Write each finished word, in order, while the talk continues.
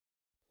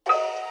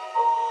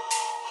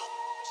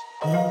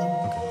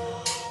Hpnotiq,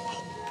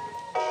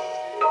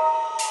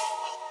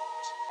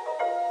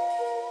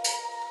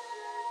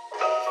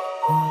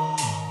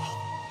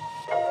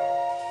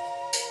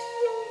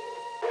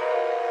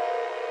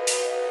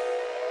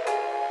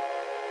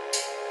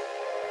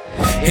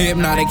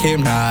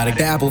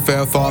 the apple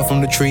fell far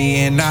from the tree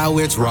and now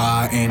it's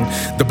rotten.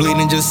 The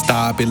bleeding just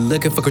stopped it,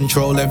 looking for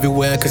control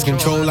everywhere, cause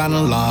control I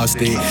done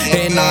lost it.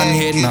 Hit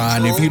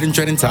none, if you done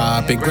treading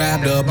topic,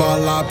 grab the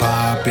ball, I'll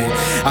pop it.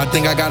 I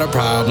think I got a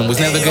problem, was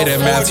never good at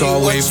math, so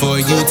I'll wait for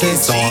you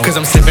to talk. Cause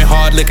I'm sipping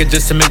hard liquor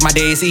just to make my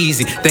days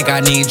easy. Think I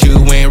need you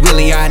when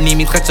really I need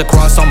me, cuts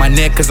across on my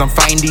neck, cause I'm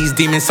fighting these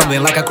demons,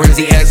 something like a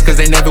crazy ex, cause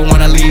they never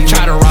wanna leave.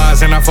 Try to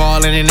rise and I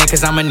fall in it,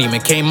 cause I'm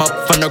anemic. Came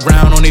up from the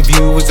ground, only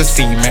view was a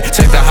seaman.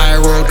 Check the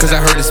higher road, cause I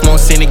heard it's more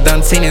scenic.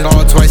 Done seen it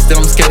all twice, still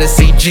I'm scared to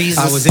see Jesus.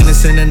 I was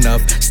innocent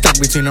enough, stuck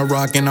between a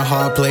rock and a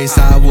hard place.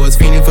 I was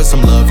feeling for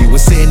some love, you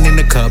was sitting in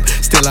the cup.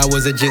 Still I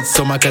was a jit,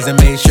 so my cousin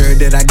made sure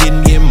that I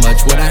didn't get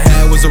much. What I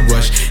had was a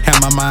rush, had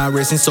my mind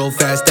racing so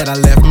fast that I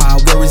left my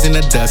worries in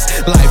the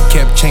dust. Life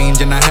kept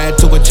changing, I had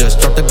to adjust.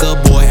 Dropped the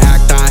good boy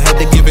act, I had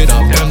to give it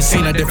up. Done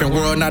seen a different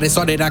world, now they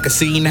saw that I could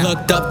see now.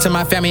 Looked up to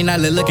my family, now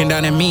they're looking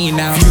down at me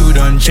now. You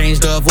done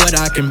changed of what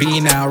I can be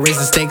now. Raise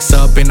the stakes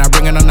up and I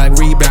bring it on like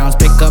rebounds.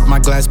 Pick up my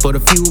glass, put a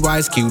few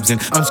ice cubes in,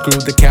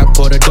 unscrewed the cap,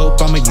 pour the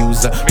dope, I'm a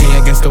user. Me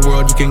against the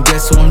world, you can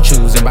guess who I'm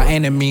choosing. By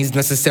any means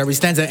necessary,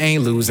 STANZA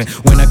ain't losing.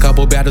 Win a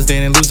couple battles,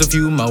 then lose a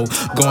few more.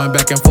 Going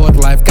back and forth,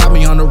 life got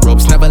me on the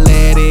ropes, never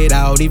let it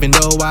out. Even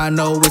though I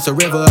know it's a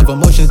river of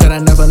emotions that I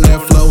never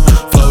let flow.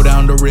 Flow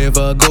down the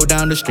river, go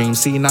down the stream.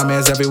 See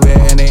nightmares everywhere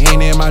and they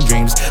ain't in my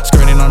dreams.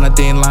 Skirting on a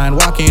thin line,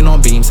 walking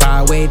on beams.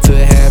 Highway to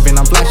heaven,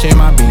 I'm flashing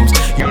my beams.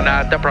 You're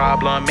not the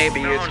problem,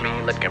 maybe it's me.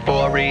 Looking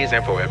for a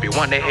reason for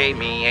everyone to hate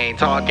me. Ain't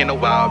talking a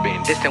while,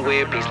 been distant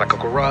with peace like a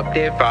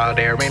corrupted file.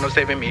 There ain't no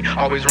saving me,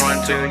 always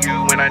run to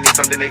you when I need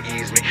something to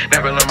ease me.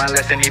 Never learn my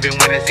lesson even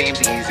when it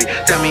seems easy.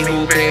 Tell me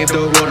who paved the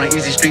road on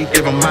easy street.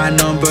 Give them my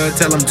number,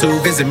 tell them to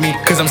visit me.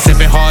 Cause I'm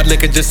sipping hard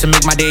liquor just to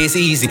make my days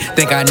easy.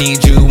 Think I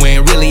need you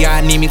when really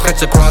I need me,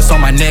 cuts across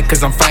on my neck.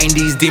 Cause I'm fighting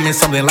these demons,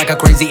 something like a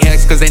crazy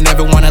ex, cause they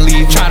never wanna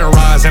leave. Try to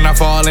rise and I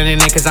fall in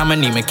it cause I'm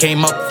anemic.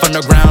 Came up from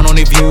the ground,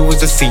 only view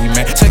was a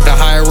seaman. Check the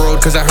higher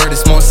road cause I heard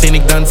it's more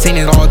scenic. Done seen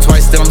it all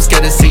twice, still I'm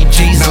scared to see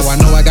Jesus. Now I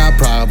know I got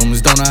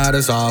problems, don't know how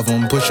to solve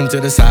them. Push them to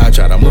the side,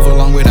 try to move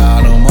along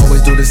without them.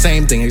 Always do the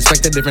same thing,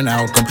 expect a different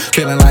outcome.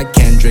 Feeling like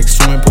Kendrick,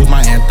 swimming pool's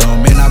my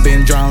anthem. And I've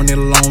been drowning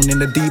alone in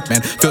the deep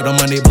end. Feel the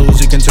Monday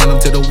blues, you can turn them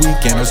to the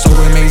weekend. Or so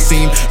it may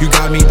seem, you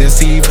got me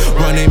deceived.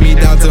 Running me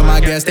down to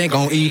my gas, they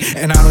gon' eat.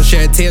 And I don't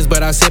shed tears,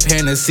 but I sip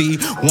Hennessy.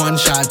 1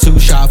 shot, 2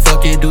 shot,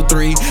 fuck it, do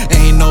 3.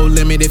 Ain't no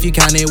limit if you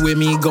count it with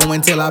me. Go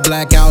until I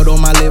black out or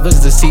my liver's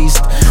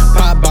deceased.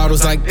 Pop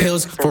bottles like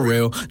pills, for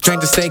real.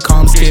 Drink to stay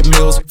calm, skip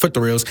meals for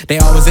thrills. They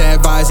always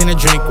advising to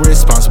drink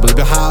responsibly.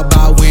 But how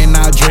about when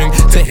I drink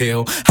to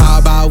heal? How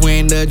about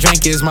when the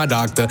drink is my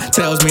doctor?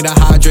 Tells me to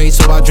hydrate,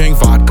 so I drink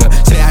vodka.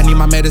 Say I need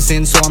my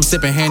medicine, so I'm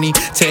sipping Henny.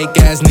 Take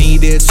as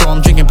needed, so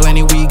I'm drinking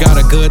plenty. We got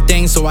a good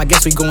thing, so I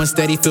guess we going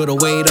steady. Feel the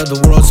weight of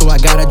the world, so I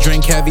gotta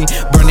drink heavy.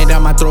 Burning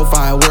down my throat,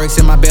 fireworks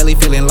in my belly.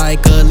 Feeling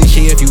like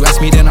Alicia, if you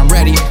ask me, then I'm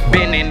ready.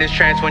 Been in this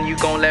trance when you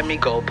gon' let me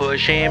go.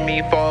 Pushing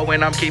me forward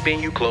when I'm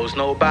keeping you close.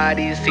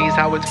 Nobody sees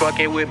how it's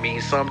fucking with me.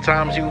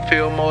 Sometimes you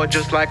feel more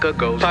just like a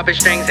ghost. Popping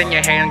strings in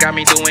your hand got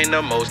me doing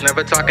the most.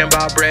 Never talking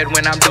about bread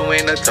when I'm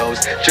doing a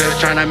toast. Just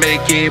trying to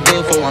make it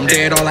before I'm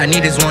dead. All I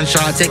need is 1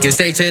 shot, take it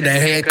straight to the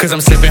head. Cause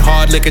I'm sipping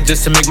hard liquor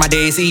just to make my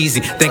days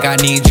easy. Think I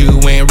need you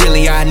when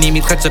really I need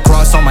me, cuts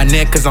across on my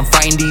neck. Cause I'm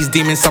fighting these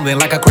demons, something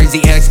like a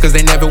crazy ex, cause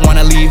they never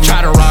wanna leave.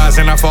 Try to rise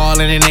and I fall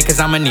in it cause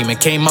I'm anemic.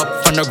 Came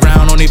up from the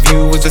ground, only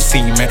view was a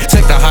seaman.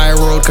 Check the higher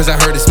road cause I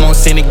heard it's more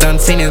scenic. Done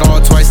seen it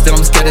all twice, still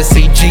I'm scared to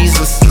see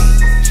Jesus.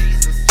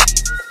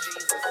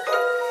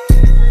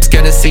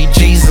 Scared to see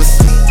Jesus.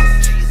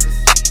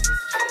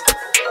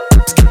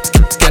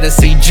 Scared to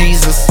see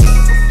Jesus.